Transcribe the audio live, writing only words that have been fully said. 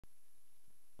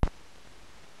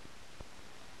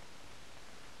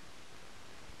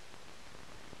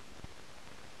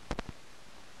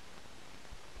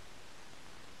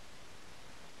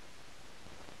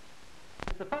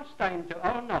time to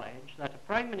our knowledge that a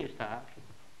Prime Minister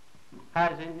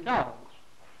has indulged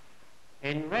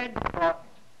in red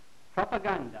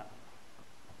propaganda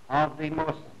of the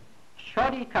most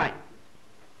shoddy kind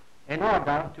in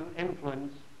order to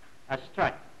influence a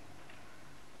strike.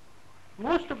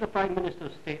 Most of the Prime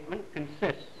Minister's statement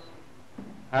consists,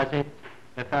 as it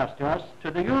refers to us,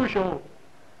 to the usual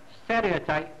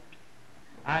stereotyped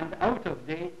and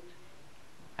out-of-date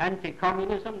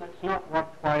anti-communism that's not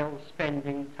worthwhile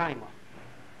spending time on.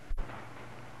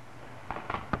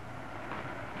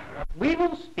 We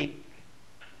will speak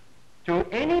to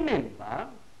any member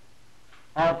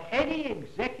of any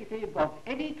executive of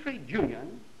any trade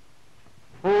union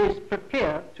who is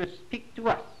prepared to speak to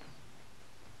us,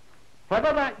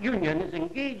 whether that union is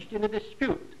engaged in a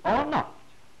dispute or not,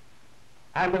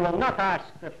 and we will not ask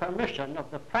the permission of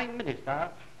the Prime Minister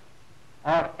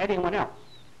or anyone else.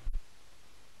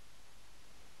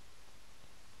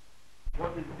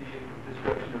 What is the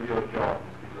description of your job,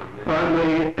 Mr. Gollan? I'm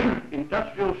the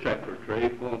Industrial Secretary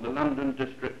for the London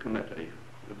District Committee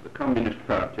of the Communist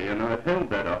Party, and I've held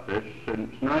that office since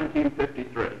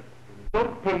 1953.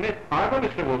 Don't permit either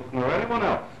Mr. Wilson or anyone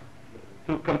else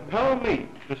to compel me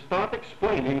to start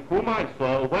explaining whom I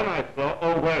saw, when I saw,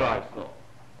 or where I saw.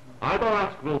 I don't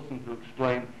ask Wilson to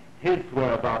explain his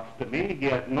whereabouts to me. He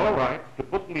has no right to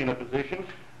put me in a position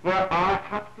where I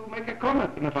have to make a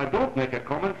comment. And if I don't make a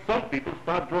comment, some people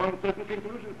start drawing certain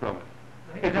conclusions from it.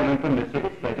 It's an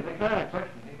impermissible state of affairs.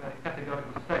 A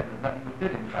categorical statement that you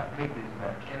did in fact meet these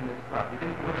men in this club. You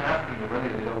wasn't asking you whether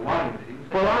they know why you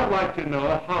did. Well, I'd like to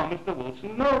know how Mr.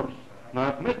 Wilson knows. Now,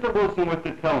 if Mr. Wilson were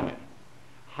to tell me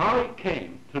how he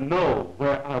came to know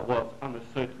where I was on a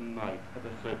certain night at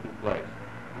a certain place,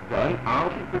 then I'll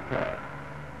be prepared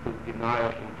to deny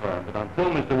or confirm. But until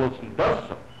Mr. Wilson does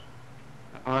so,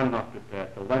 I'm not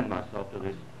prepared to lend myself to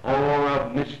this aura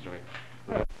of mystery.